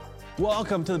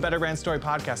Welcome to the Better Brand Story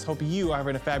Podcast. Hope you are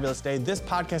having a fabulous day. This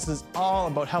podcast is all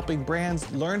about helping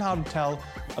brands learn how to tell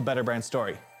a better brand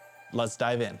story. Let's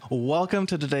dive in. Welcome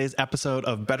to today's episode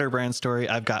of Better Brand Story.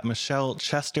 I've got Michelle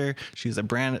Chester. She's a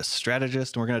brand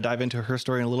strategist, and we're going to dive into her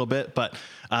story in a little bit. But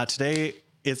today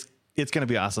it's going to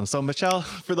be awesome. So Michelle,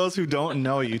 for those who don't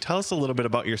know you, tell us a little bit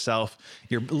about yourself,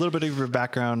 a little bit of your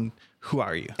background. Who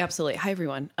are you? Absolutely. Hi,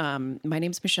 everyone. My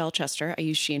name's Michelle Chester. I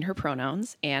use she and her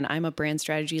pronouns, and I'm a brand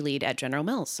strategy lead at General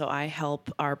Mills. So I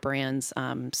help our brands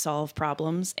solve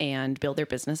problems and build their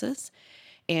businesses,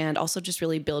 and also just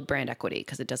really build brand equity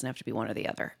because it doesn't have to be one or the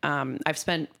other. I've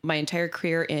spent my entire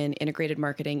career in integrated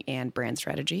marketing and brand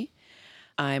strategy.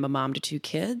 I'm a mom to 2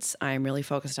 kids. I'm really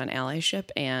focused on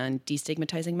allyship and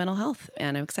destigmatizing mental health,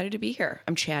 and I'm excited to be here.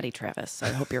 I'm chatty, Travis. I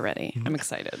hope you're ready. I'm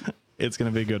excited. It's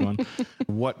going to be a good one.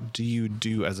 What do you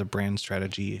do as a brand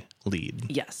strategy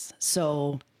lead? Yes.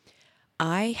 So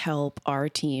I help our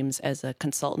teams as a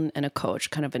consultant and a coach,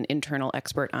 kind of an internal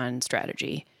expert on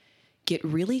strategy, get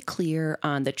really clear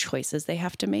on the choices they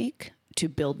have to make to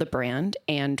build the brand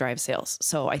and drive sales.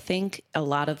 So I think a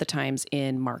lot of the times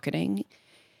in marketing,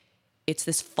 it's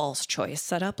this false choice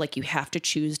setup. Like you have to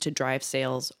choose to drive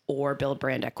sales or build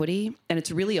brand equity. And it's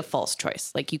really a false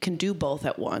choice. Like you can do both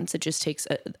at once. It just takes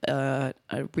a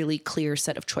really clear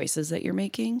set of choices that you're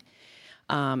making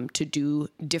to do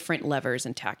different levers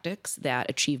and tactics that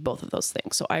achieve both of those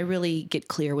things. So I really get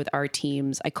clear with our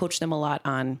teams. I coach them a lot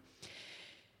on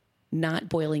not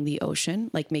boiling the ocean,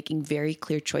 like making very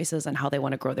clear choices on how they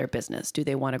want to grow their business. Do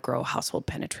they want to grow household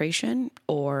penetration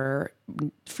or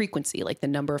frequency, like the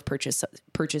number of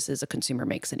purchases a consumer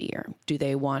makes in a year? Do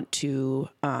they want to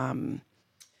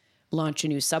launch a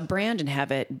new sub brand and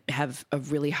have a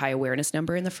really high awareness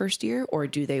number in the first year? Or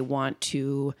do they want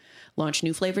to launch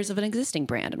new flavors of an existing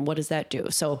brand? And what does that do?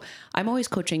 So I'm always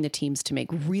coaching the teams to make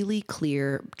really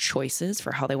clear choices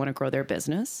for how they want to grow their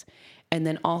business. And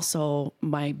then also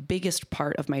my biggest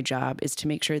part of my job is to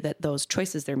make sure that those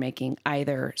choices they're making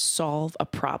either solve a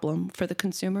problem for the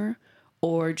consumer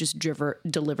or just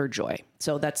deliver joy.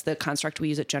 So that's the construct we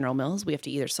use at General Mills. We have to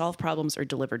either solve problems or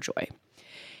deliver joy.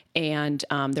 And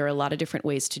there are a lot of different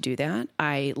ways to do that.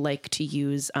 I like to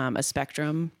use a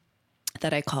spectrum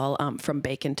that I call from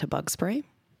bacon to bug spray,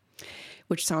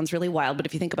 which sounds really wild. But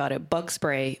if you think about it, bug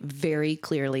spray very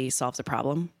clearly solves a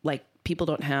problem. Like people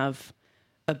don't have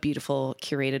a beautiful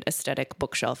curated aesthetic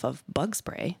bookshelf of bug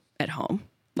spray at home.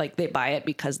 Like they buy it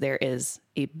because there is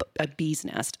a bee's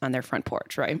nest on their front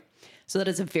porch, right? So that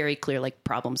is a very clear like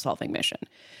problem solving mission.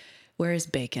 Whereas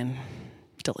bacon,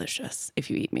 delicious if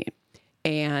you eat meat.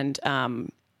 And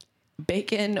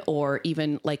bacon or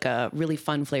even like a really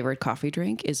fun flavored coffee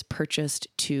drink is purchased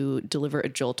to deliver a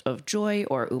jolt of joy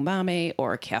or umami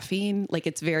or caffeine. Like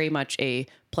it's very much a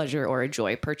pleasure or a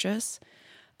joy purchase.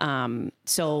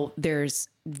 So there's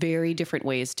very different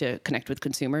ways to connect with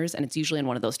consumers, and it's usually in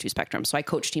one of those 2 spectrums. So I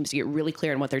coach teams to get really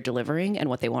clear on what they're delivering and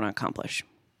what they want to accomplish.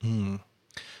 And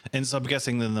so I'm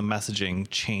guessing then the messaging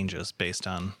changes based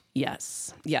on...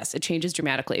 Yes, it changes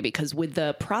dramatically because with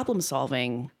the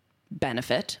problem-solving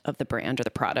benefit of the brand or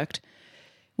the product,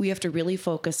 we have to really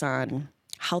focus on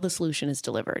how the solution is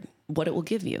delivered, what it will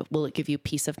give you. Will it give you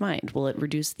peace of mind? Will it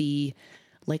reduce the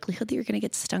likelihood that you're going to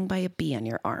get stung by a bee on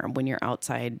your arm when you're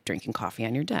outside drinking coffee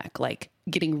on your deck? Like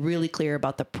getting really clear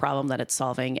about the problem that it's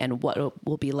solving and what it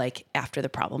will be like after the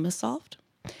problem is solved.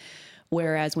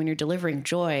 Whereas when you're delivering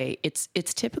joy, it's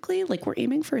typically like we're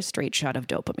aiming for a straight shot of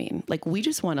dopamine. Like we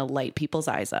just want to light people's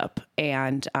eyes up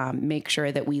and make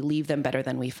sure that we leave them better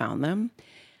than we found them.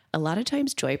 A lot of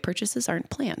times joy purchases aren't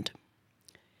planned.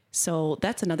 So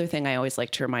that's another thing I always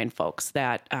like to remind folks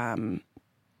that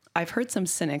I've heard some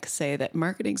cynics say that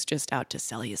marketing's just out to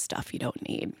sell you stuff you don't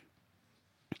need.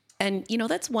 And,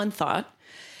 that's one thought,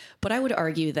 but I would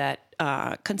argue that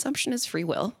consumption is free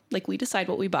will. Like we decide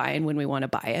what we buy and when we want to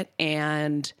buy it.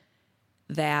 And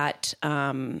that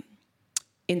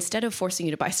instead of forcing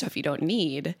you to buy stuff you don't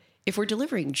need, if we're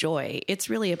delivering joy, it's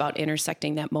really about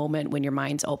intersecting that moment when your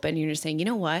mind's open. And you're just saying, you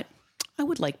know what? I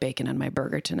would like bacon on my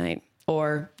burger tonight.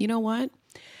 Or, you know what?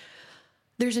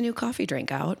 There's a new coffee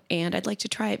drink out and I'd like to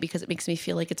try it because it makes me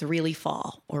feel like it's really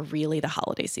fall or really the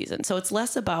holiday season. So it's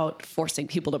less about forcing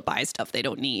people to buy stuff they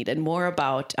don't need and more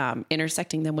about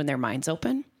intersecting them when their mind's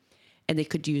open and they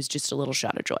could use just a little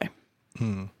shot of joy.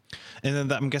 And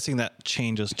then I'm guessing that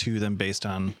changes too then based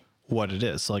on what it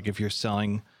is. So like if you're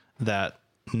selling that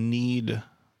need,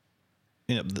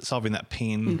 solving that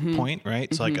pain point,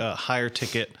 right? So like a higher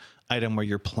ticket item where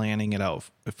you're planning it out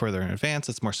further in advance,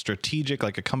 it's more strategic,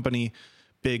 like a company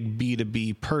big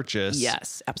B2B purchase.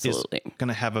 Yes, absolutely. Is going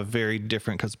to have a very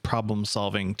different problem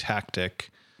solving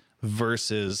tactic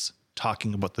versus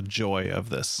talking about the joy of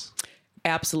this.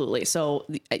 Absolutely. So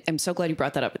I'm so glad you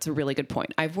brought that up. It's a really good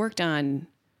point. I've worked on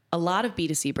a lot of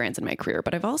B2C brands in my career,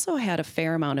 but I've also had a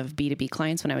fair amount of B2B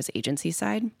clients when I was agency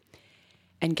side.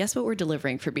 And guess what we're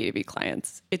delivering for B2B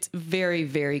clients? It's very,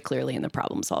 very clearly in the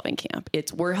problem solving camp.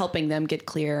 We're helping them get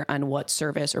clear on what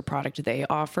service or product they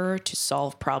offer to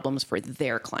solve problems for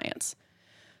their clients.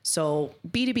 So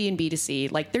B2B and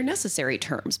B2C, like they're necessary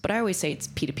terms, but I always say it's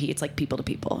P2P. It's like people to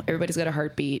people. Everybody's got a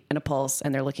heartbeat and a pulse,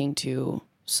 and they're looking to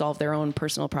solve their own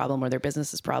personal problem or their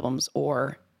business's problems,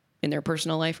 or in their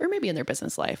personal life, or maybe in their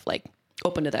business life, like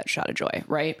open to that shot of joy,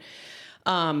 right?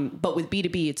 But with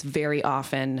B2B, it's very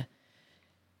often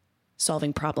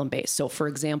solving problem based. So for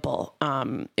example,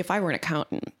 if I were an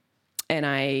accountant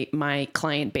and my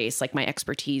client base, like my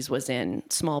expertise was in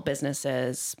small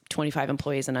businesses, 25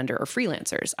 employees and under, or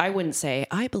freelancers, I wouldn't say,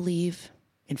 I believe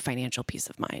in financial peace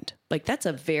of mind. Like that's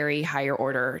a very higher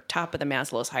order, top of the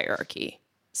Maslow's hierarchy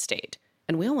state.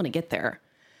 And we all want to get there,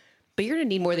 but you're going to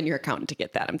need more than your accountant to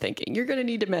get that. I'm thinking you're going to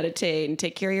need to meditate and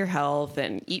take care of your health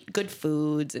and eat good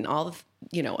foods and all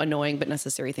the, annoying but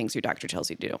necessary things your doctor tells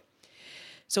you to do.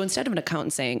 So instead of an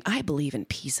accountant saying, I believe in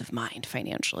peace of mind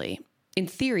financially, in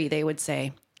theory, they would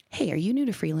say, hey, are you new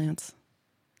to freelance?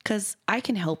 Because I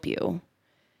can help you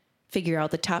figure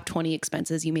out the top 20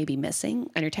 expenses you may be missing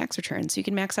on your tax return so you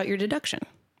can max out your deduction,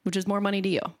 which is more money to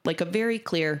you. Like a very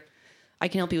clear, I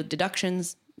can help you with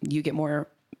deductions. You get more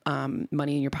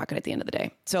money in your pocket at the end of the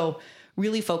day. So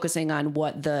really focusing on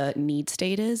what the need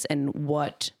state is and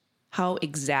how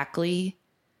exactly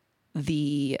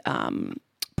the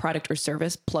product or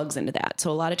service plugs into that. So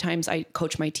a lot of times I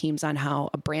coach my teams on how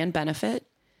a brand benefit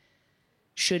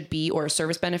should be, or a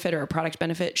service benefit or a product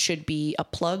benefit should be a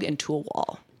plug into a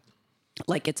wall.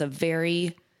 Like it's a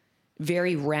very,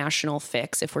 very rational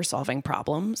fix if we're solving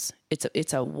problems. It's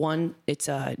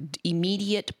a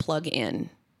immediate plug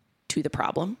in to the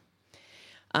problem.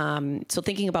 So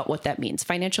thinking about what that means,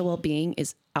 financial well-being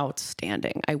is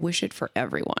outstanding. I wish it for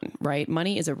everyone, right?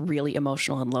 Money is a really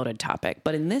emotional and loaded topic.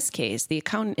 But in this case, the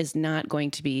accountant is not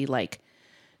going to be like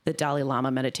the Dalai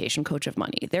Lama meditation coach of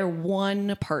money. They're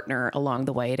one partner along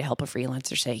the way to help a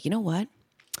freelancer say, you know what?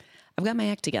 I've got my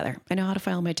act together. I know how to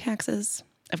file my taxes.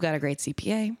 I've got a great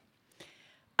CPA.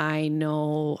 I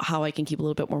know how I can keep a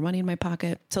little bit more money in my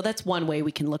pocket. So that's one way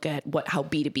we can look at how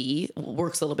B2B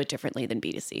works a little bit differently than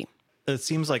B2C. It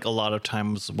seems like a lot of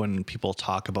times when people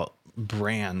talk about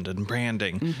brand and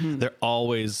branding, they're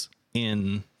always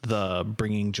in the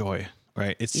bringing joy,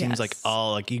 right? It seems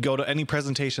like you go to any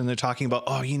presentation, they're talking about,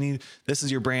 this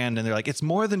is your brand. And they're like, it's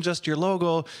more than just your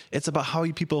logo. It's about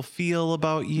how people feel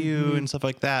about you and stuff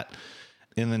like that.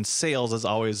 And then sales is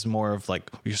always more of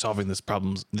like, you're solving this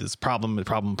problem.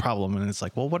 And it's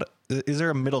like, well, what is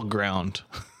there a middle ground?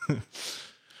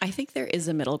 I think there is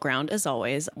a middle ground, as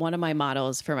always. One of my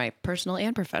mottos for my personal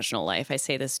and professional life, I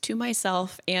say this to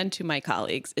myself and to my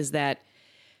colleagues, is that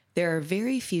there are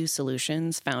very few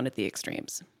solutions found at the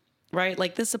extremes, right?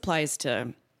 Like this applies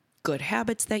to good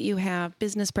habits that you have,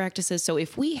 business practices. So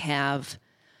if we have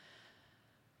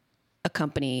a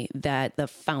company that the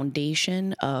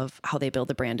foundation of how they build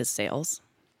the brand is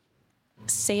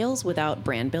sales without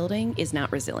brand building is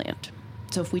not resilient.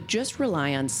 So if we just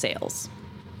rely on sales,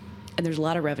 and there's a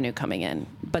lot of revenue coming in,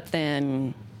 but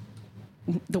then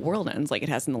the world ends like it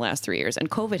has in the last 3 years, and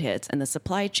COVID hits and the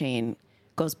supply chain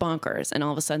goes bonkers. And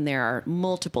all of a sudden there are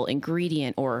multiple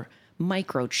ingredient or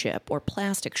microchip or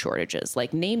plastic shortages,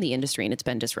 like name the industry and it's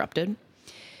been disrupted.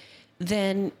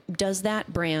 Then does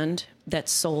that brand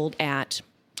that's sold at,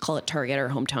 call it Target or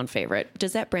hometown favorite,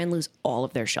 does that brand lose all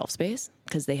of their shelf space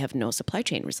because they have no supply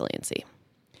chain resiliency?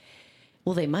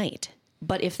 Well, they might.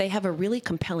 But if they have a really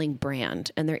compelling brand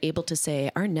and they're able to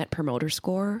say, our net promoter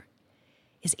score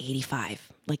is 85,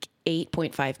 like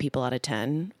 8.5 people out of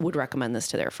 10 would recommend this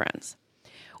to their friends.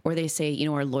 Or they say,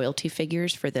 our loyalty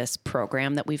figures for this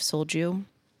program that we've sold you,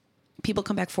 people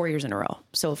come back 4 years in a row.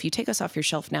 So if you take us off your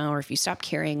shelf now, or if you stop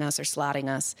carrying us or slotting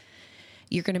us,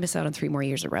 you're going to miss out on 3 more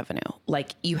years of revenue.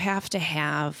 Like you have to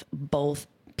have both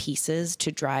pieces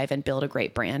to drive and build a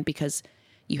great brand, because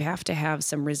you have to have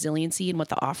some resiliency in what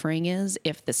the offering is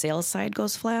if the sales side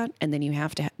goes flat, and then you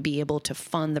have to be able to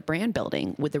fund the brand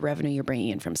building with the revenue you're bringing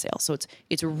in from sales. So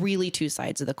it's really two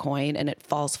sides of the coin, and it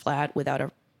falls flat without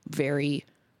a very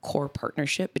core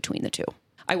partnership between the two.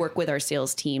 I work with our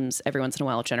sales teams every once in a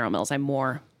while at General Mills. I'm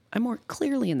more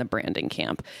clearly in the branding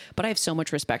camp, but I have so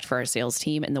much respect for our sales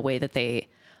team and the way that they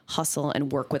hustle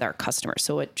and work with our customers.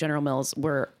 So at General Mills,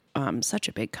 we're such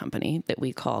a big company that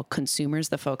we call consumers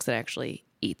the folks that actually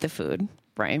eat the food,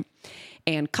 right?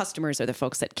 And customers are the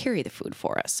folks that carry the food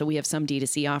for us. So we have some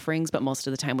D2C offerings, but most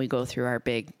of the time we go through our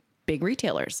big big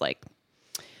retailers like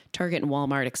Target and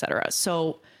Walmart, et cetera.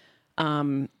 So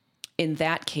in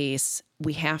that case,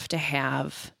 we have to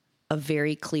have a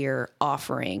very clear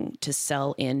offering to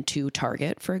sell into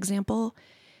Target, for example,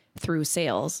 through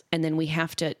sales. And then we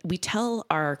tell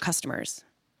our customers,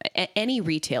 any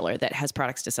retailer that has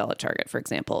products to sell at Target, for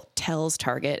example, tells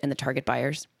Target and the Target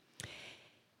buyers,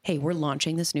 hey, we're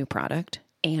launching this new product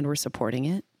and we're supporting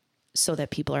it so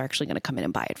that people are actually going to come in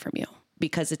and buy it from you.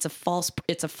 Because it's a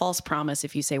false promise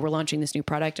if you say we're launching this new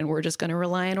product and we're just going to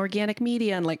rely on organic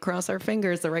media and like cross our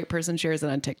fingers the right person shares it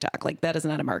on TikTok. Like that is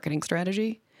not a marketing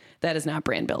strategy. That is not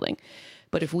brand building.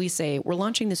 But if we say we're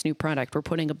launching this new product, we're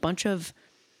putting a bunch of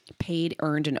paid,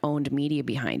 earned, and owned media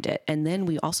behind it, and then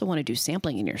we also want to do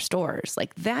sampling in your stores,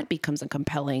 like that becomes a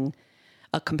compelling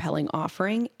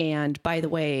offering. And by the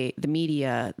way, the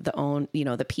media, the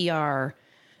PR,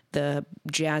 the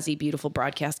jazzy, beautiful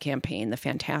broadcast campaign, the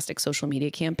fantastic social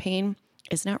media campaign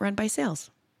is not run by sales.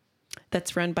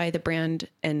 That's run by the brand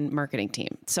and marketing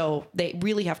team. So they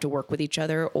really have to work with each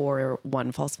other or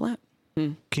one falls flat.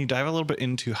 Can you dive a little bit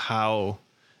into how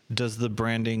does the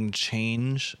branding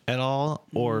change at all?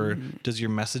 Or does your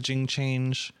messaging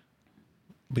change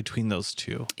between those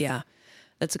two? Yeah,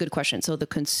 that's a good question. So the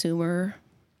consumer,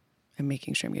 I'm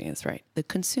making sure I'm getting this right. The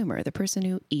consumer, the person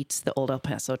who eats the Old El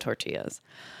Paso tortillas,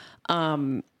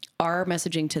 our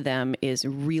messaging to them is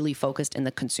really focused in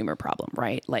the consumer problem,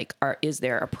 right? Like, is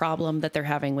there a problem that they're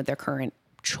having with their current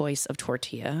choice of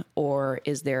tortilla, or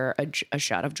is there a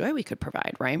shot of joy we could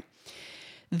provide, right?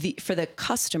 For the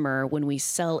customer, when we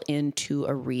sell into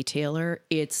a retailer,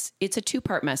 it's a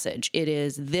two-part message. It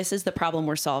is, this is the problem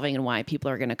we're solving and why people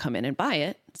are going to come in and buy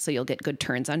it. So you'll get good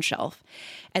turns on shelf.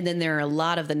 And then there are a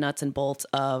lot of the nuts and bolts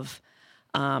of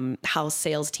how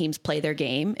sales teams play their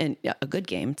game, and a good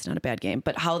game, it's not a bad game,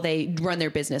 but how they run their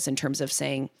business in terms of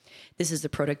saying, this is the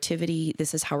productivity,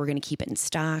 this is how we're going to keep it in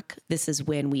stock, this is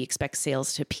when we expect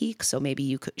sales to peak, so maybe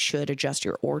you should adjust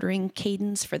your ordering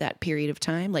cadence for that period of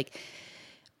time. Like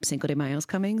Cinco de Mayo's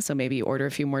coming, so maybe you order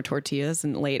a few more tortillas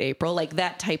in late April, like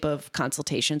that type of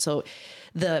consultation. So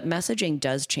the messaging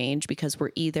does change because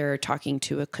we're either talking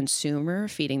to a consumer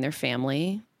feeding their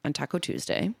family on Taco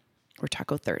Tuesday or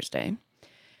Taco Thursday,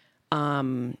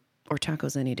 or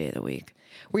tacos any day of the week.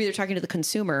 We're either talking to the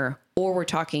consumer or we're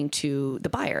talking to the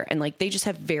buyer. And like, they just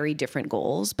have very different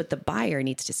goals, but the buyer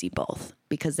needs to see both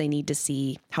because they need to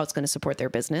see how it's going to support their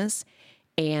business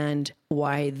and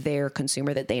why their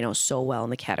consumer that they know so well in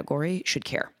the category should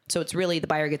care. So it's really the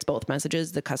buyer gets both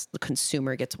messages, the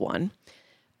consumer gets one.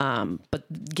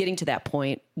 But getting to that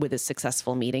point with a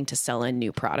successful meeting to sell a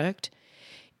new product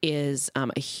is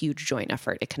a huge joint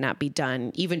effort. It cannot be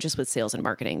done even just with sales and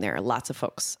marketing. There are lots of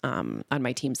folks on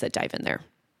my teams that dive in there.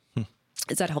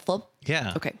 Is that helpful?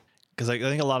 Yeah. Okay. Because I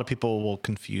think a lot of people will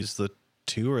confuse the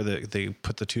two, or they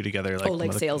put the two together.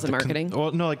 Like sales and marketing?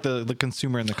 Like the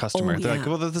consumer and the customer. They're like,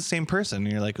 well, they're the same person.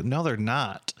 And you're like, no, they're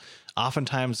not.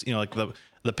 Oftentimes, like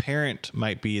the parent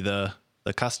might be the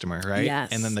customer, right? Yes.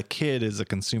 And then the kid is a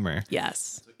consumer.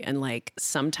 Yes. And like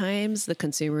sometimes the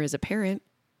consumer is a parent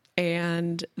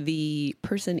and the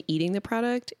person eating the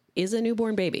product is a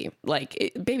newborn baby,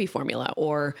 like baby formula.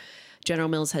 Or General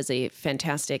Mills has a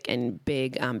fantastic and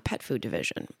big pet food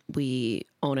division. We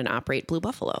own and operate Blue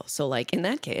Buffalo. So like in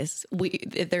that case,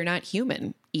 they're not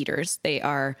human eaters. They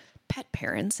are pet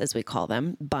parents, as we call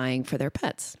them, buying for their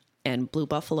pets. And Blue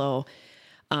Buffalo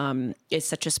is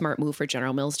such a smart move for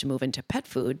General Mills to move into pet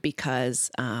food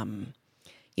because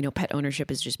pet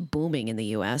ownership is just booming in the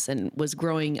U.S. and was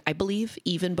growing, I believe,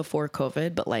 even before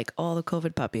COVID. But like all the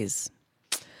COVID puppies,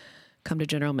 come to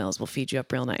General Mills, we'll feed you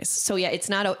up real nice. So yeah, it's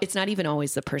not even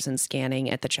always the person scanning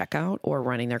at the checkout or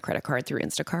running their credit card through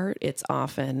Instacart. It's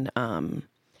often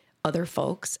other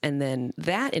folks, and then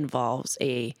that involves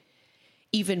a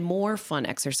even more fun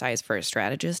exercise for a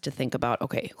strategist to think about,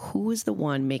 okay, who is the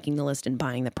one making the list and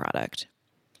buying the product?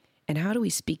 And how do we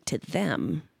speak to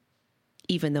them,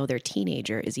 even though their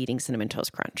teenager is eating Cinnamon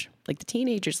Toast Crunch? Like the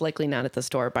teenager's likely not at the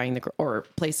store buying or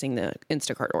placing the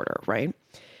Instacart order, right?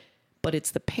 But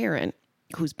it's the parent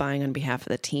who's buying on behalf of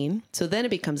the teen. So then it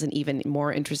becomes an even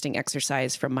more interesting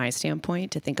exercise from my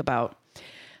standpoint to think about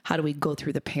how do we go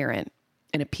through the parent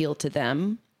and appeal to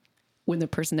them when the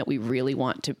person that we really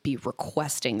want to be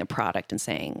requesting the product and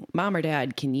saying, mom or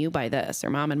dad, can you buy this? Or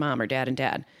mom and mom or dad and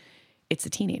dad. It's a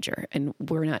teenager and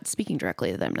we're not speaking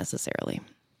directly to them necessarily.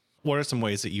 What are some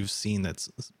ways that you've seen that's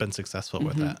been successful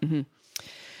with that? Mm-hmm.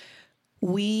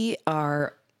 We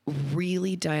are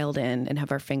really dialed in and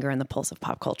have our finger on the pulse of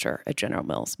pop culture at General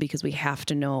Mills because we have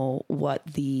to know what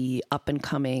the up and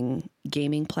coming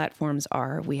gaming platforms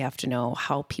are. We have to know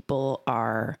how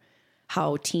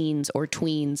how teens or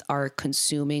tweens are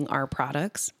consuming our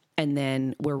products. And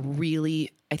then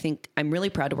I'm really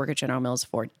proud to work at General Mills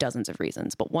for dozens of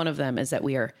reasons. But one of them is that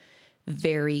we are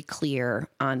very clear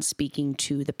on speaking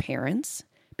to the parents,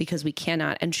 because we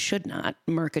cannot and should not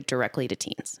market directly to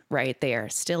teens, right? They are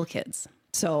still kids.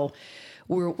 So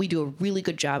we do a really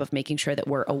good job of making sure that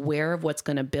we're aware of what's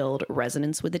going to build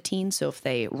resonance with the teens. So if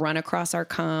they run across our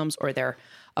comms, or they're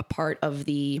a part of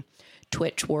the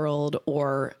Twitch world,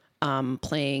 or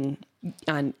playing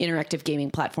on interactive gaming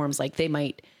platforms, like they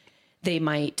might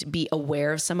be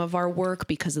aware of some of our work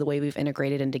because of the way we've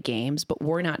integrated into games, but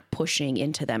we're not pushing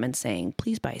into them and saying,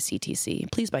 please buy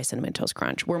CTC, please buy Cinnamon Toast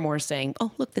Crunch. We're more saying,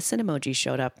 oh, look, the Cinemoji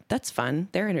showed up. That's fun.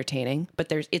 They're entertaining,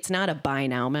 but it's not a buy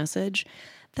now message.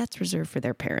 That's reserved for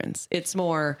their parents. It's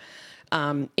more,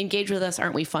 engage with us.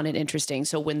 Aren't we fun and interesting?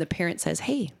 So when the parent says,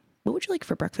 hey, what would you like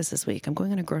for breakfast this week? I'm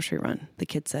going on a grocery run. The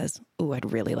kid says, oh,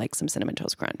 I'd really like some Cinnamon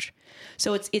Toast Crunch.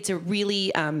 So it's a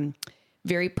really,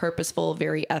 very purposeful,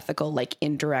 very ethical, like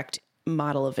indirect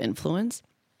model of influence.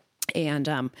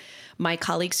 And my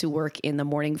colleagues who work in the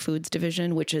morning foods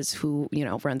division, which is who,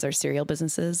 runs our cereal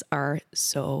businesses, are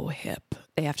so hip.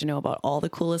 They have to know about all the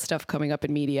coolest stuff coming up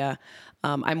in media.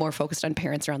 I'm more focused on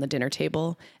parents around the dinner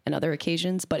table and other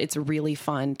occasions, but it's really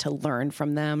fun to learn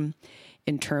from them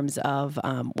in terms of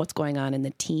what's going on in the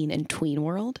teen and tween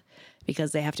world,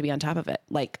 because they have to be on top of it.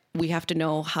 Like, we have to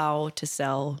know how to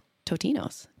sell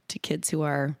Totinos to kids who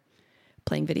are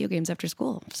playing video games after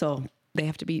school. So they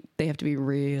have to be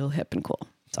real hip and cool.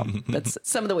 So that's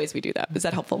some of the ways we do that. Is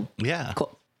that helpful? Yeah.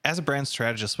 Cool. As a brand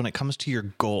strategist, when it comes to your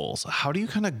goals, how do you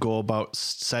kind of go about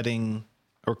setting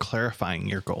or clarifying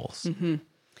your goals? Mm-hmm.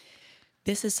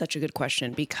 This is such a good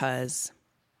question, because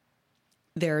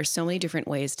there are so many different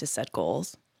ways to set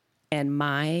goals. And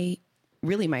my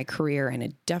career,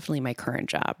 and definitely my current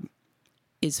job,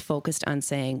 is focused on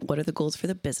saying, what are the goals for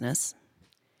the business?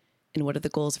 And what are the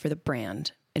goals for the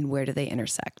brand? And where do they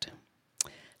intersect?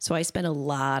 So I spend a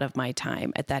lot of my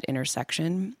time at that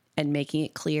intersection and making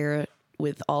it clear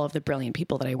with all of the brilliant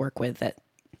people that I work with that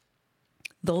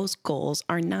those goals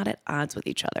are not at odds with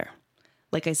each other.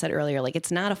 Like I said earlier, like,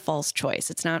 it's not a false choice.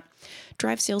 It's not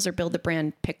drive sales or build the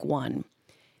brand, pick one.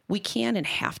 We can and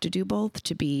have to do both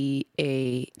to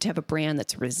have a brand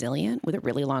that's resilient with a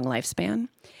really long lifespan.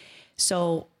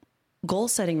 So goal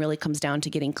setting really comes down to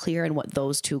getting clear on what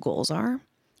those two goals are,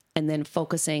 and then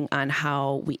focusing on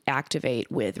how we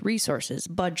activate with resources,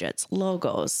 budgets,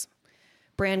 logos,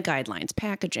 brand guidelines,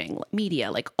 packaging,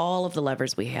 media, like all of the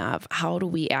levers we have. How do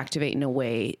we activate in a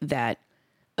way that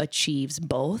achieves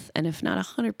both? And if not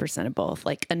 100% of both,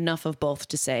 like enough of both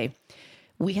to say,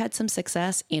 we had some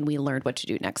success and we learned what to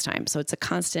do next time. So it's a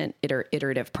constant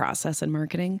iterative process in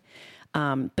marketing.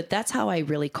 But that's how I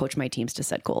really coach my teams to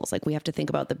set goals. Like, we have to think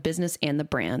about the business and the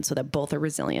brand so that both are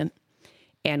resilient.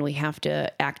 And we have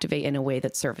to activate in a way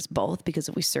that serves both, because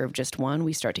if we serve just one,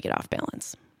 we start to get off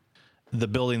balance. The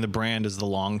building the brand is the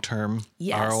long-term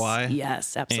ROI.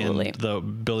 Yes, absolutely. And the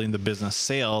building the business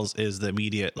sales is the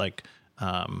immediate, like,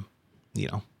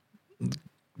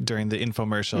 during the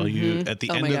infomercial, at the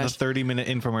end of the 30-minute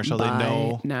infomercial,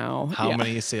 they know how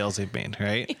many sales they've made,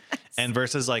 right? Yes. And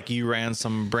versus like you ran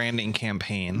some branding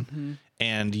campaign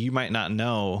and you might not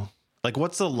know, like,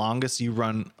 what's the longest you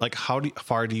run? Like, how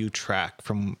far do you track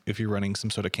from, if you're running some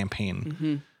sort of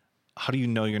campaign, how do you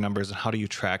know your numbers and how do you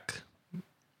track?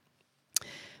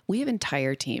 We have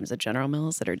entire teams at General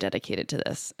Mills that are dedicated to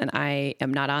this, and I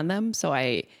am not on them. So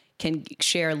I can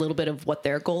share a little bit of what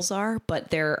their goals are, but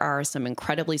there are some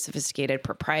incredibly sophisticated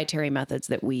proprietary methods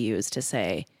that we use to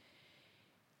say,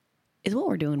 is what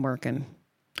we're doing working?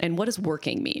 And what does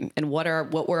working mean? And what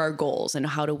were our goals? And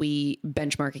how do we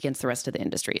benchmark against the rest of the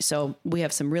industry? So we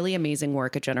have some really amazing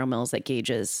work at General Mills that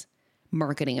gauges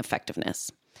marketing effectiveness.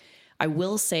 I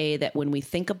will say that when we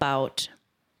think about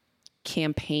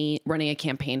running a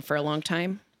campaign for a long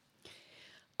time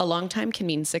can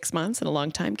mean 6 months, and a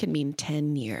long time can mean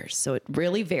 10 years. So it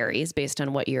really varies based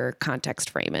on what your context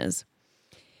frame is.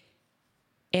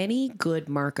 Any good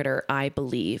marketer, I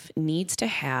believe, needs to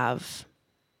have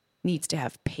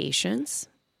patience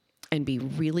and be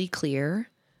really clear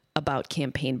about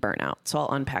campaign burnout. So I'll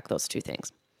unpack those two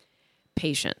things.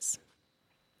 Patience.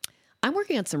 I'm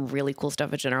working on some really cool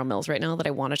stuff at General Mills right now that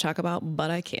I want to talk about, but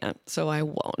I can't. So I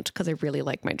won't, because I really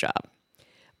like my job.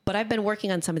 But I've been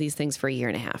working on some of these things for a year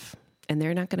and a half, and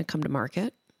they're not going to come to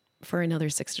market for another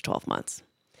 6 to 12 months.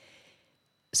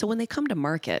 So when they come to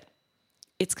market,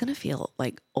 it's going to feel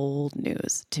like old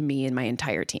news to me and my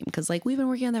entire team, because like we've been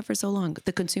working on that for so long.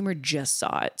 The consumer just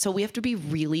saw it. So we have to be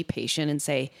really patient and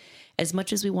say, as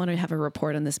much as we want to have a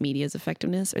report on this media's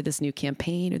effectiveness or this new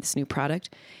campaign or this new product,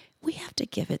 we have to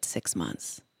give it 6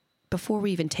 months before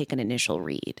we even take an initial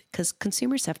read, because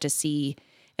consumers have to see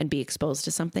and be exposed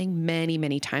to something many,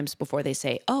 many times before they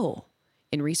say, oh,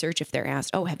 in research, if they're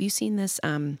asked, oh, have you seen this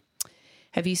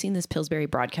Pillsbury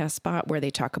broadcast spot where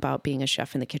they talk about being a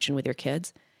chef in the kitchen with your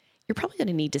kids? You're probably going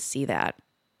to need to see that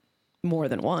more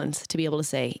than once to be able to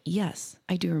say, yes,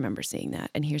 I do remember seeing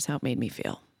that. And here's how it made me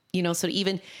feel. So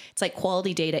even it's like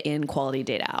quality data in, quality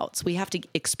data out. So we have to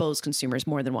expose consumers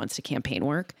more than once to campaign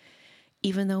work,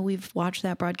 even though we've watched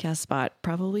that broadcast spot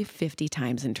probably 50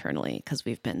 times internally because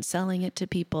we've been selling it to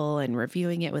people and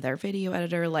reviewing it with our video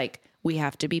editor. Like, we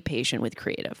have to be patient with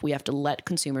creative. We have to let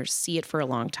consumers see it for a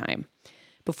long time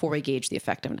before we gauge the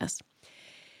effectiveness.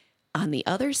 On the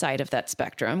other side of that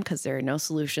spectrum, because there are no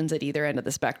solutions at either end of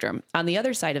the spectrum, on the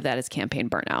other side of that is campaign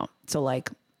burnout. So like,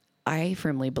 I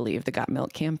firmly believe the Got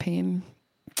Milk campaign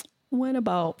went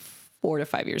about 4 to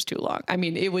 5 years too long. I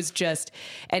mean, it was just,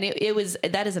 and it was,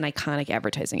 that is an iconic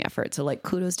advertising effort. So like,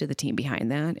 kudos to the team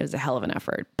behind that. It was a hell of an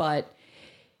effort. But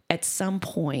at some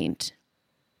point,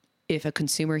 if a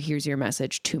consumer hears your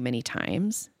message too many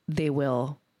times, they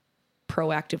will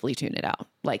proactively tune it out.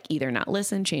 Like either not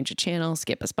listen, change a channel,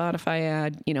 skip a Spotify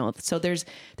ad, so there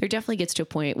definitely gets to a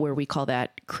point where we call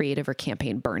that creative or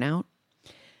campaign burnout.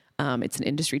 It's an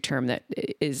industry term that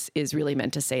is really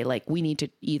meant to say, like, we need to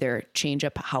either change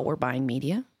up how we're buying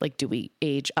media. Like, do we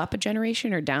age up a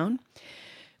generation or down?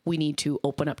 We need to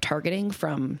open up targeting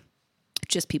from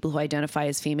just people who identify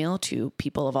as female to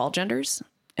people of all genders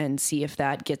and see if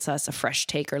that gets us a fresh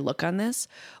take or look on this.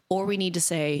 Or we need to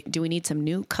say, do we need some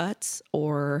new cuts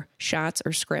or shots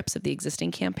or scripts of the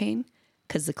existing campaign?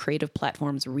 Because the creative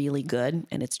platform's really good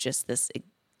and it's just this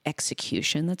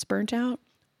execution that's burnt out.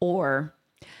 Or,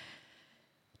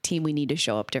 team, we need to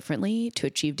show up differently to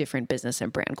achieve different business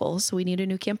and brand goals. So we need a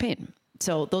new campaign.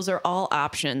 So those are all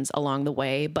options along the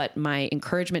way. But my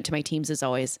encouragement to my teams is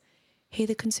always, hey,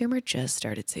 the consumer just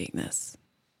started seeing this.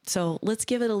 So let's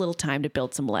give it a little time to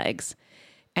build some legs.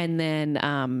 And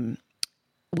then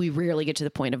we rarely get to the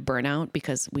point of burnout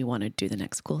because we want to do the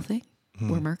next cool thing.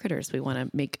 We're marketers. We want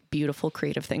to make beautiful,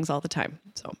 creative things all the time.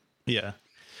 So, yeah.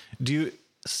 Do you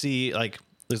see, like,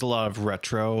 there's a lot of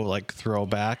retro, like,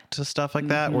 throwback to stuff like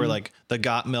that, where like the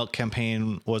Got Milk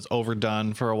campaign was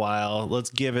overdone for a while. Let's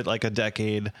give it like a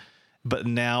decade. But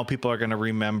now people are going to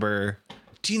remember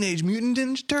Teenage Mutant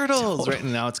Ninja Turtles, totally. Right?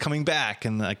 And now it's coming back,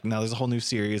 and like now there's a whole new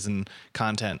series and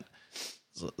content.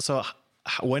 So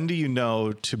when do you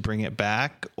know to bring it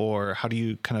back, or how do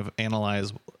you kind of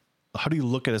analyze? How do you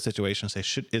look at a situation and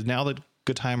say, is now the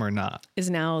good time or not? Is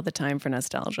now the time for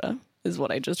nostalgia? Is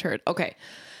what I just heard. Okay.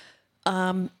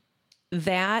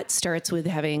 That starts with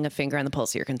having a finger on the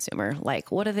pulse of your consumer.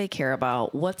 Like, what do they care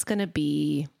about? What's going to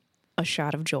be a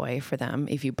shot of joy for them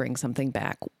if you bring something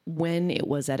back? When it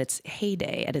was at its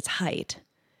heyday, at its height,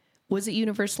 was it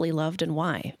universally loved, and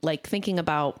why? Like, thinking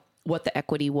about what the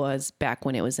equity was back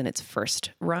when it was in its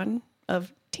first run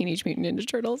of Teenage Mutant Ninja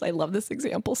Turtles. I love this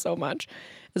example so much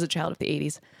as a child of the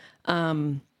 80s.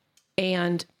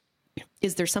 And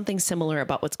is there something similar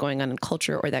about what's going on in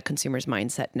culture or that consumer's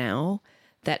mindset now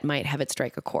that might have it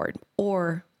strike a chord?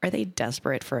 Or are they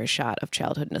desperate for a shot of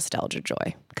childhood nostalgia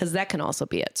joy? Because that can also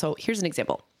be it. So here's an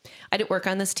example. I didn't work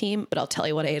on this team, but I'll tell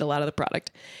you what, I ate a lot of the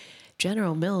product.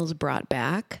 General Mills brought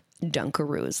back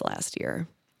Dunkaroos last year,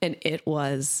 and it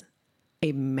was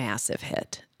a massive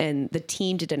hit. And the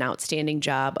team did an outstanding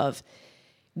job of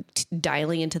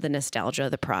dialing into the nostalgia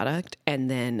of the product and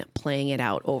then playing it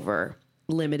out over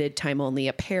limited time only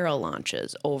apparel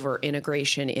launches, over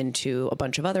integration into a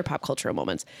bunch of other pop cultural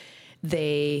moments.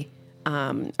 They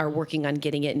are working on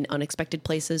getting it in unexpected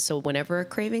places. So whenever a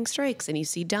craving strikes and you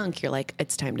see Dunk, you're like,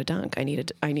 it's time to dunk. I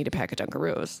need a pack of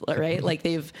Dunkaroos, right? Like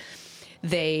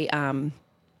they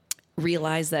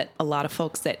realize that a lot of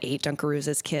folks that ate Dunkaroos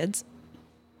as kids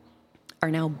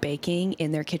are now baking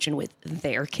in their kitchen with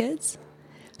their kids.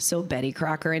 So Betty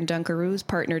Crocker and Dunkaroos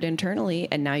partnered internally,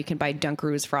 and now you can buy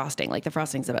Dunkaroos frosting. Like, the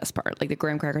frosting's the best part. Like, the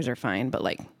graham crackers are fine, but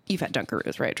like, you've had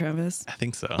Dunkaroos, right, Travis? I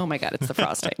think so. Oh my God, it's the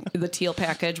frosting. The teal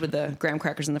package with the graham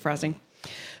crackers and the frosting.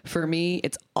 For me,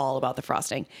 it's all about the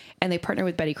frosting. And they partner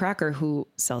with Betty Crocker, who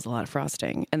sells a lot of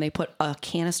frosting, and they put a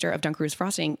canister of Dunkaroos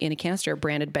frosting in a canister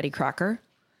branded Betty Crocker.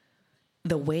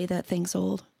 The way that thing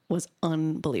sold was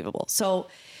unbelievable. So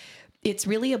it's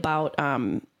really about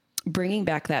bringing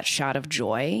back that shot of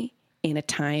joy in a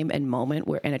time and moment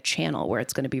where, in a channel where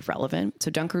it's going to be relevant.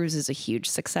 So Dunkaroos is a huge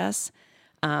success.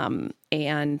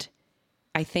 And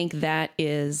I think that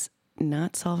is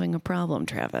not solving a problem,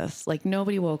 Travis. Like,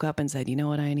 nobody woke up and said, you know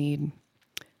what I need?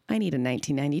 I need a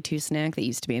 1992 snack that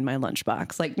used to be in my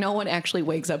lunchbox. Like, no one actually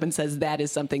wakes up and says that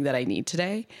is something that I need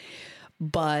today.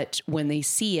 But when they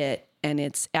see it and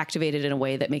it's activated in a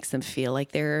way that makes them feel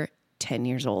like they're 10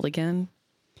 years old again,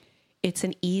 it's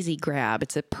an easy grab.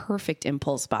 It's a perfect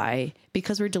impulse buy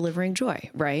because we're delivering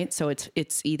joy, right? So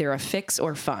it's either a fix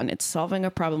or fun. It's solving a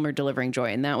problem or delivering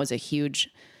joy. And that was a huge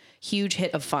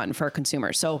hit of fun for our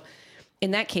consumers. So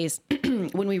in that case,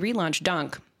 when we relaunched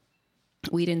Dunk,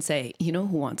 we didn't say, you know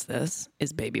who wants this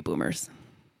is baby boomers.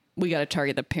 We got to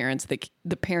target the parents,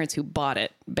 the parents who bought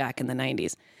it back in the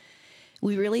 90s.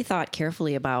 We really thought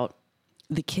carefully about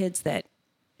the kids that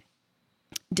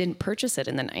didn't purchase it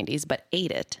in the 90s, but ate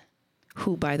it,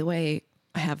 who, by the way,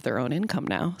 have their own income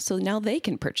now. So now they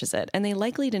can purchase it. And they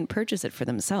likely didn't purchase it for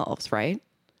themselves, right?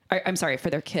 I'm sorry, for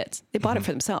their kids. They bought it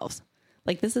for themselves.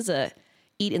 Like, this is a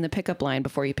eat in the pickup line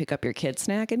before you pick up your kid's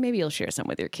snack, and maybe you'll share some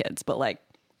with your kids. But like,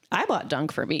 I bought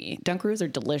Dunk for me. Dunkaroos are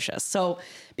delicious. So,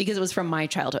 because it was from my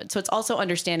childhood. So it's also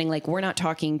understanding, like, we're not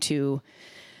talking to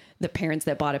the parents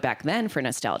that bought it back then for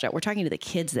nostalgia. We're talking to the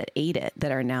kids that ate it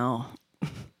that are now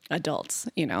adults,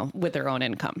 with their own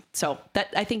income. So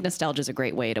that, I think nostalgia is a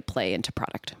great way to play into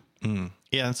product.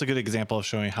 Yeah, that's a good example of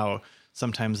showing how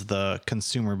sometimes the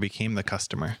consumer became the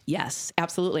customer. Yes,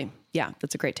 absolutely. Yeah,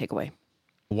 that's a great takeaway.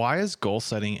 Why is goal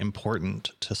setting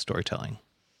important to storytelling?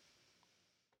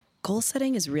 Goal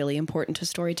setting is really important to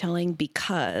storytelling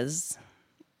because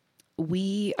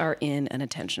we are in an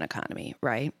attention economy,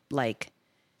 right? Like,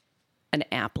 an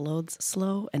app loads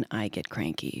slow and I get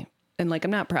cranky. And like,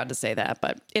 I'm not proud to say that,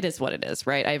 but it is what it is,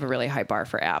 right? I have a really high bar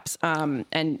for apps.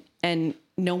 And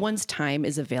no one's time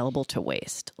is available to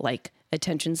waste. Like,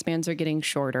 attention spans are getting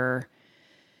shorter.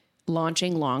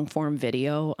 Launching long form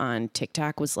video on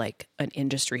TikTok was like an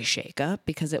industry shakeup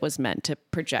because it was meant to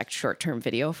project short-term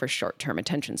video for short-term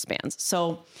attention spans.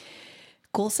 So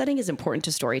goal setting is important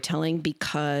to storytelling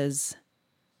because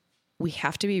we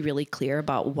have to be really clear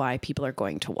about why people are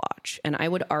going to watch. And I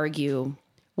would argue,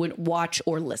 would watch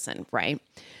or listen, right?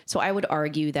 So I would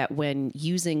argue that when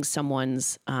using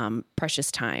someone's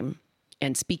precious time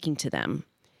and speaking to them,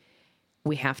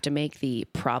 we have to make the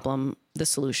problem, the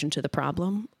solution to the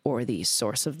problem, or the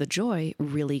source of the joy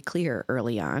really clear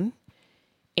early on.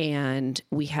 And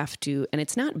we have to, and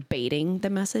it's not baiting the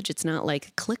message. It's not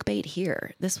like clickbait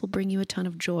here. This will bring you a ton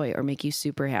of joy or make you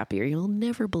super happy, or you'll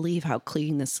never believe how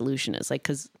clean the solution is. Like,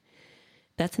 because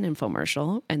that's an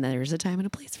infomercial and there's a time and a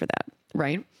place for that,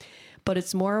 right? But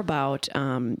it's more about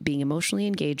being emotionally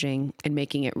engaging and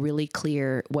making it really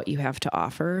clear what you have to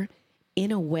offer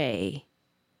in a way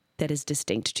that is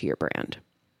distinct to your brand.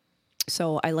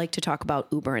 So I like to talk about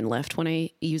Uber and Lyft when I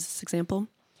use this example.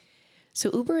 So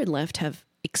Uber and Lyft have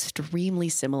extremely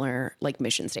similar like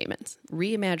mission statements,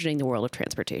 reimagining the world of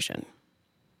transportation.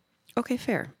 Okay,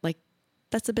 fair. Like,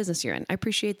 that's the business you're in. I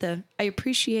appreciate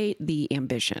the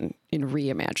ambition in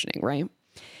reimagining, right?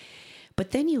 But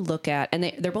then you look at, and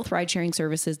they're both ride sharing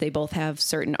services. They both have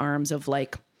certain arms of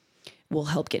like, we'll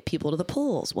help get people to the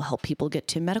polls. We'll help people get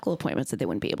to medical appointments that they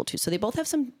wouldn't be able to. So they both have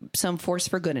some force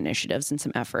for good initiatives and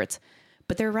some efforts,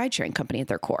 but they're a ride sharing company at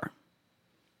their core.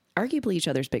 Arguably each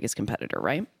other's biggest competitor,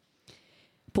 right?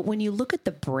 But when you look at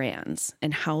the brands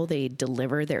and how they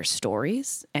deliver their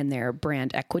stories and their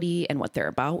brand equity and what they're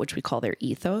about, which we call their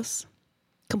ethos,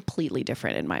 completely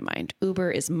different in my mind. Uber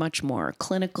is much more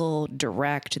clinical,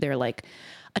 direct. They're like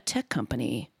a tech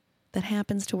company that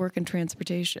happens to work in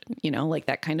transportation, like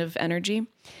that kind of energy.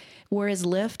 Whereas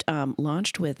Lyft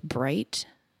launched with bright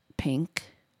pink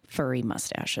furry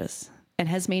mustaches and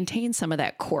has maintained some of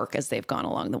that quirk as they've gone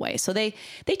along the way. So they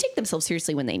take themselves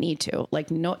seriously when they need to.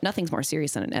 Like, nothing's more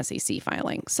serious than an SEC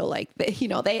filing. So like,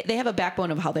 they have a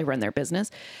backbone of how they run their business.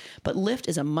 But Lyft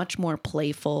is a much more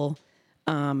playful,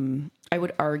 I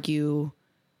would argue,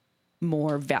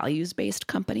 more values-based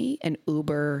company, and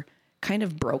Uber kind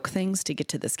of broke things to get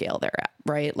to the scale they're at,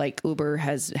 right? Like, Uber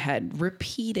has had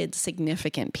repeated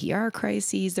significant PR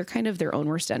crises. They're kind of their own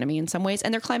worst enemy in some ways,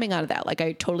 and they're climbing out of that. Like,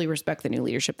 I totally respect the new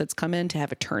leadership that's come in to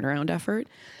have a turnaround effort,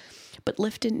 but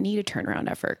Lyft didn't need a turnaround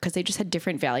effort because they just had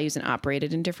different values and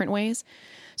operated in different ways.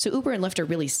 So Uber and Lyft are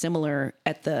really similar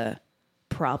at the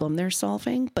problem they're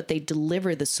solving, but they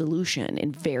deliver the solution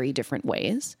in very different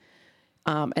ways.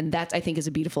 And that, I think, is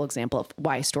a beautiful example of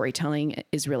why storytelling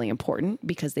is really important,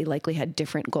 because they likely had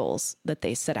different goals that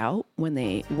they set out when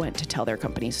they went to tell their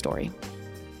company's story.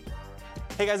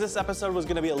 Hey guys, this episode was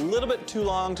going to be a little bit too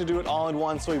long to do it all in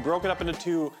one, so we broke it up into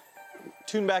two.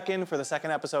 Tune back in for the second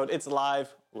episode. It's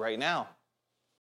live right now.